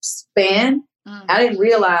span. I didn't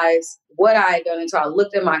realize what I had done until I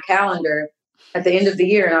looked at my calendar at the end of the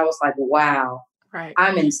year, and I was like, wow,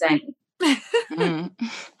 I'm insane. And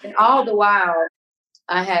all the while,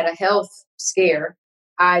 I had a health scare.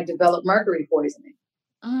 I developed mercury poisoning.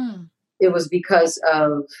 It was because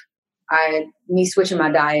of me switching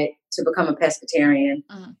my diet to become a pescatarian.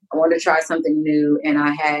 I wanted to try something new, and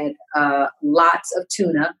I had lots of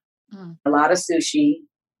tuna, a lot of sushi.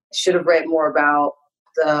 Should have read more about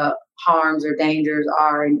the harms or dangers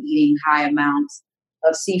are in eating high amounts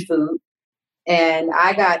of seafood. And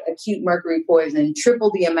I got acute mercury poison,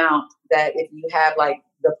 triple the amount that if you have like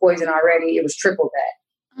the poison already, it was triple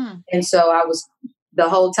that. And so I was the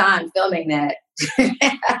whole time filming that,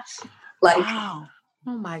 like, wow.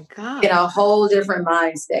 Oh my God. In a whole different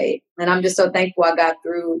mind state. And I'm just so thankful I got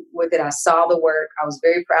through with it. I saw the work. I was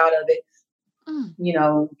very proud of it. You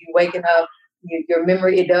know, you waking up, your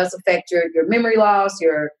memory, it does affect your memory loss,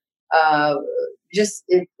 your,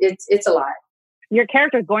 it's a lot. Your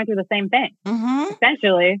character is going through the same thing,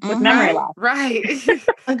 essentially, with memory loss. Right.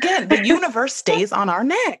 Again, the universe stays on our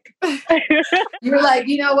neck. You're like,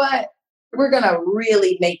 you know what? We're going to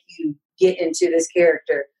really make you get into this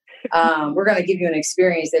character. We're going to give you an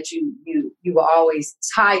experience that you will always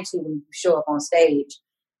tie to when you show up on stage.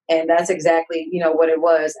 And that's exactly, what it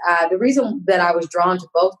was. The reason that I was drawn to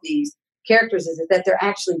both these characters is that they're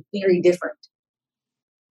actually very different.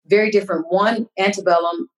 Very different. One,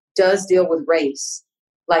 Antebellum, does deal with race.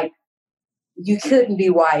 Like, you couldn't be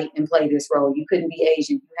white and play this role. You couldn't be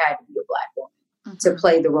Asian. You had to be a Black woman to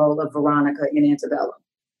play the role of Veronica in Antebellum.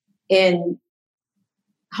 In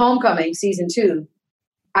Homecoming, season 2,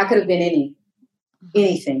 I could have been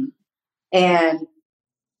anything. And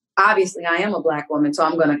obviously I am a Black woman, so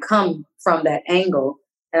I'm going to come from that angle,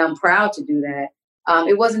 and I'm proud to do that.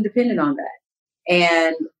 It wasn't dependent on that.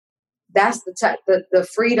 And that's the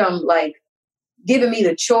freedom, like, giving me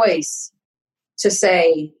the choice to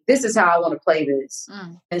say, this is how I want to play this.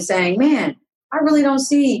 And saying, man, I really don't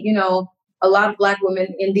see, a lot of Black women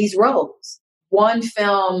in these roles. One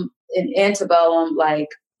film in Antebellum, like,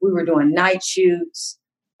 we were doing night shoots.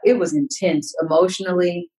 It was intense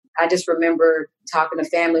emotionally. I just remember talking to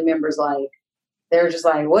family members, like, they were just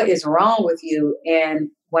like, what is wrong with you? And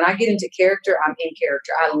when I get into character, I'm in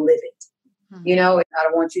character. I live it. I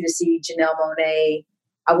don't want you to see Janelle Monáe.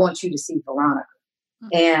 I want you to see Veronica.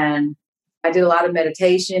 And I did a lot of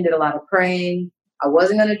meditation, did a lot of praying. I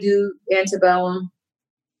wasn't going to do Antebellum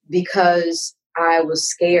because I was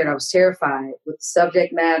scared. I was terrified with the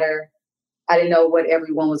subject matter. I didn't know what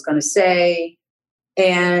everyone was going to say.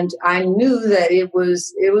 And I knew that it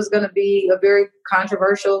was going to be a very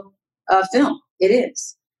controversial film. It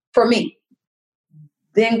is, for me.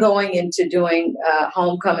 Then going into doing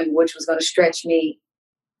Homecoming, which was going to stretch me,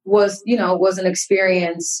 was an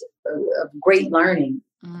experience of great learning.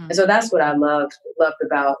 And so that's what I loved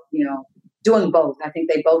about, doing both. I think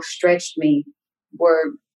they both stretched me,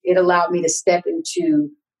 where it allowed me to step into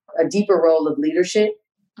a deeper role of leadership.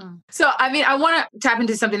 So, I mean, I want to tap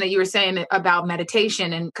into something that you were saying about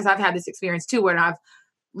meditation, and because I've had this experience too, where I've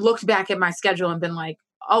looked back at my schedule and been like,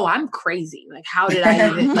 oh, I'm crazy. Like, how did I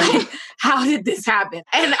even, how did this happen?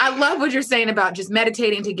 And I love what you're saying about just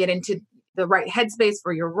meditating to get into the right headspace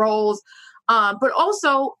for your roles. But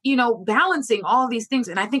also, balancing all of these things.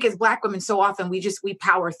 And I think as Black women, so often we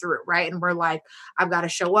power through, right? And we're like, I've got to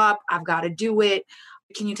show up. I've got to do it.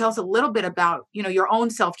 Can you tell us a little bit about, your own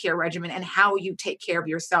self-care regimen and how you take care of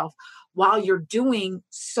yourself while you're doing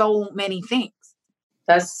so many things?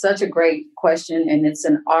 That's such a great question. And it's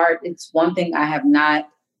an art. It's one thing I have not,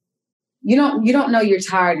 you don't know you're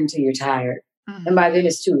tired until you're tired. And by then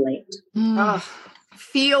it's too late. I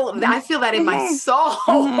feel that in my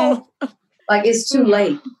soul. Like, it's too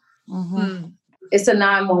late. It's a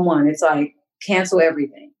 911. It's like, cancel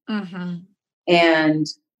everything. And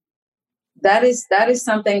that is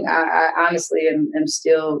something I honestly am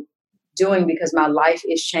still doing, because my life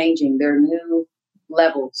is changing. There are new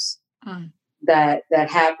levels that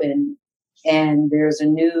happen, and there's a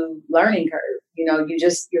new learning curve.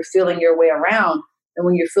 You're feeling your way around. And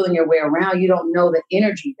when you're feeling your way around, you don't know the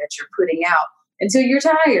energy that you're putting out until you're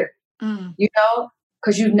tired,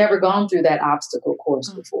 because you've never gone through that obstacle course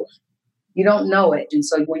before. You don't know it. And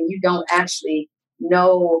so when you don't actually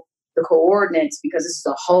know the coordinates, because this is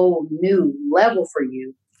a whole new level for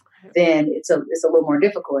you, then it's a little more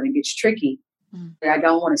difficult and it gets tricky. I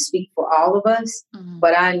don't want to speak for all of us,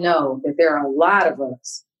 but I know that there are a lot of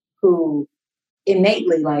us who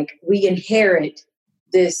innately, like, we inherit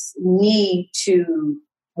this need to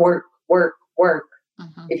work.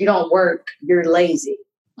 If you don't work, you're lazy.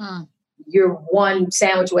 You're one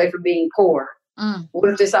sandwich away from being poor. What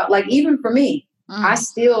if this, like, even for me, I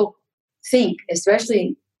still think,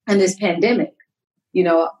 especially in this pandemic, you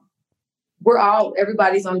know,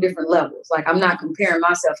 everybody's on different levels. Like, I'm not comparing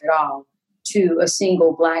myself at all to a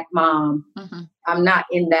single Black mom. I'm not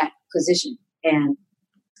in that position. And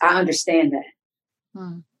I understand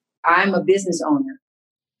that. I'm a business owner.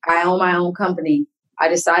 I own my own company. I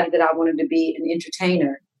decided that I wanted to be an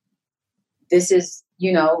entertainer. This is,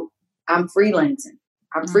 you know, I'm freelancing.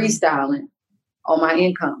 I'm freestyling on my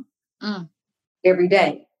income every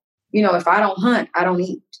day. You know, if I don't hunt, I don't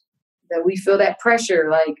eat. That we feel that pressure,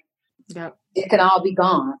 like it can all be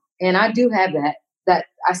gone. And I do have that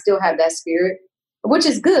I still have that spirit, which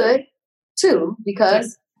is good too,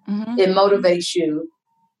 because it motivates you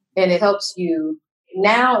and it helps you.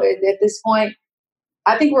 Now at this point,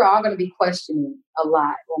 I think we're all going to be questioning a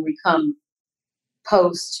lot when we come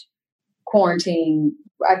post quarantine.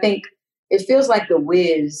 I think it feels like The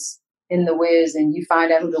Wiz, and you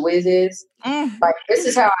find out who The Wiz is. Like, this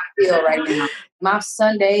is how I feel right now. My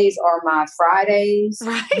Sundays are my Fridays.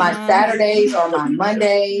 Right. My Saturdays are my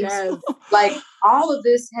Mondays. Yes. Like, all of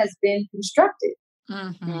this has been constructed.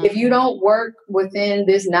 If you don't work within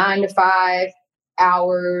this 9 to 5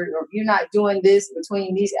 hours, or if you're not doing this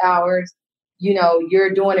between these hours, you know,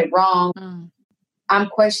 you're doing it wrong. I'm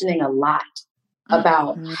questioning a lot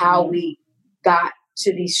about how we got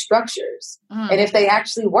to these structures and if they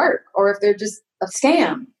actually work or if they're just a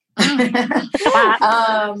scam. So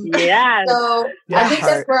I think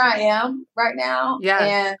that's where I am right now.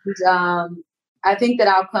 And I think that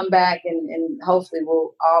I'll come back and hopefully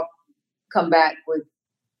we'll all come back with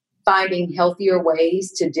finding healthier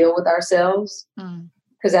ways to deal with ourselves.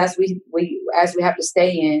 Because as we have to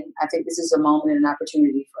stay in, I think this is a moment and an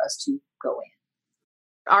opportunity for us to go in.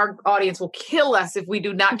 Our audience will kill us if we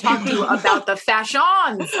do not talk to you about the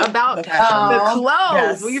fashions, about the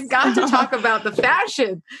clothes. Yes. We've got to talk about the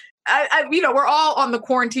fashion. You know, we're all on the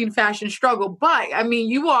quarantine fashion struggle, but I mean,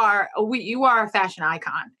 you are a fashion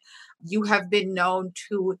icon. You have been known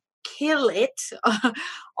to kill it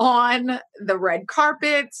on the red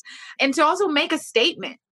carpets and to also make a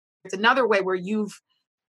statement. It's another way where you've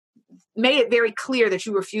made it very clear that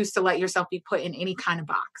you refuse to let yourself be put in any kind of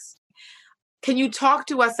box. Can you talk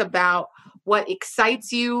to us about what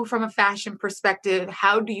excites you from a fashion perspective?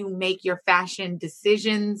 How do you make your fashion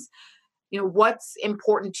decisions? You know, what's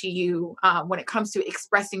important to you when it comes to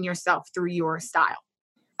expressing yourself through your style?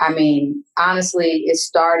 I mean, honestly, it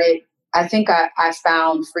started, I think I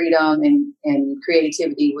found freedom and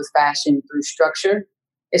creativity with fashion through structure.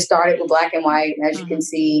 It started with black and white. As you can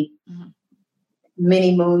see,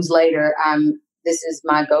 many moons later, this is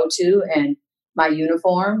my go-to and my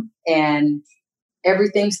uniform, and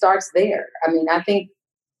everything starts there. I mean, I think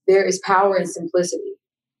there is power in simplicity,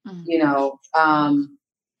 you know,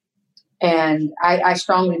 and I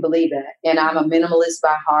strongly believe that. And I'm a minimalist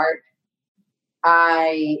by heart.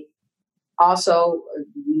 I also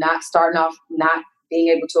not being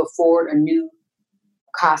able to afford a new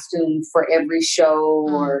costume for every show,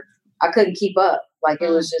 or I couldn't keep up. Like,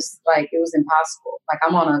 it was just like, it was impossible. Like,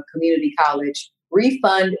 I'm on a community college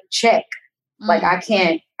refund check. Like, I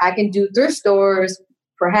can do thrift stores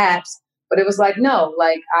perhaps, but it was like, no,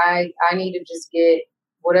 like I need to just get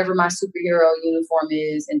whatever my superhero uniform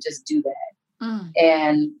is and just do that.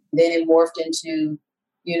 And then it morphed into,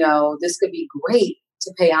 you know, this could be great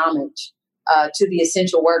to pay homage to the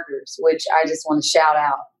essential workers, which I just want to shout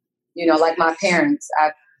out. You know, like my parents,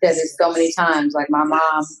 I've said this so many times, like my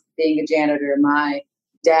mom being a janitor, my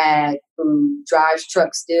dad who drives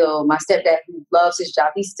trucks still, my stepdad who loves his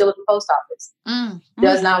job, he's still at the post office,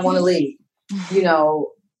 does not want to leave. You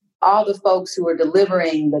know, all the folks who are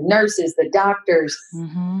delivering, the nurses, the doctors.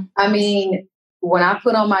 I mean, when I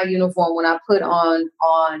put on my uniform, when I put on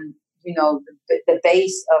you know, the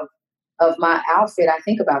base of my outfit, I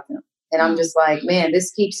think about them. And I'm just like, man,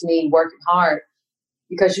 this keeps me working hard,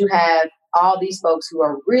 because you have all these folks who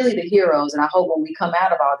are really the heroes. And I hope when we come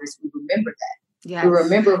out of all this, we remember that. Yes. We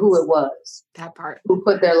remember who it was. That part. Who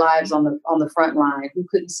put their lives on the front line, who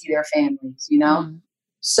couldn't see their families, you know?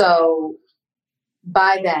 So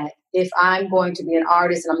by that, if I'm going to be an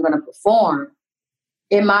artist and I'm going to perform,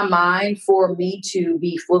 in my mind, for me to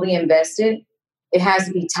be fully invested, it has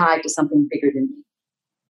to be tied to something bigger than me.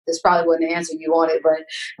 This probably wasn't the answer you wanted, but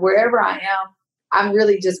wherever I am, I'm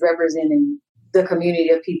really just representing the community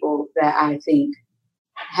of people that I think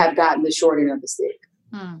have gotten the short end of the stick.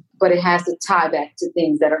 But it has to tie back to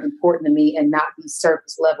things that are important to me and not be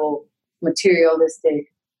surface level,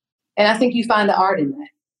 materialistic. And I think you find the art in that.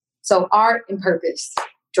 So art and purpose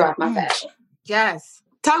drive my passion. Yes.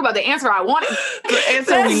 Talk about the answer I wanted. The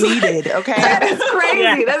answer we needed, okay? That is crazy.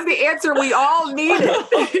 Yeah. That's the answer we all needed.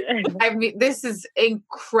 I mean, this is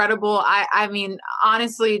incredible. I mean,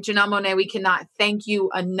 honestly, Janelle Monáe, we cannot thank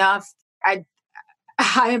you enough.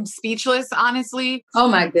 I am speechless, honestly. Oh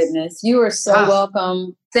my goodness. You are so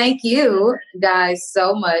welcome. Thank you guys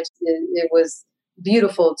so much. It was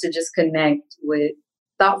beautiful to just connect with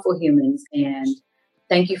thoughtful humans, and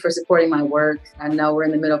thank you for supporting my work. I know we're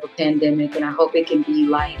in the middle of a pandemic, and I hope it can be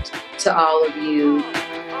light to all of you.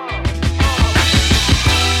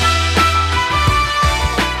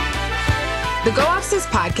 The Go Off Sis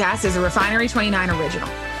podcast is a Refinery 29 original.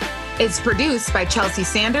 It's produced by Chelsea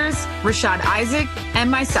Sanders, Rashad Isaac, and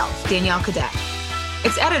myself, Danielle Cadet.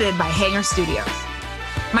 It's edited by Hanger Studios.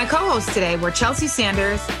 My co-hosts today were Chelsea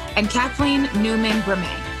Sanders and Kathleen Newman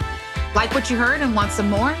Bremain. Like what you heard and want some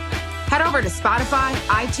more? Head over to Spotify,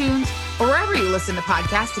 iTunes, or wherever you listen to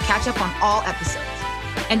podcasts to catch up on all episodes.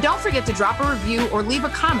 And don't forget to drop a review or leave a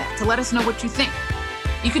comment to let us know what you think.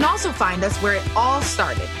 You can also find us where it all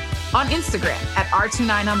started, on Instagram at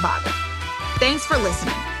R29Unbothered. Thanks for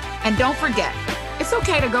listening. And don't forget, it's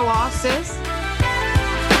okay to go off, sis.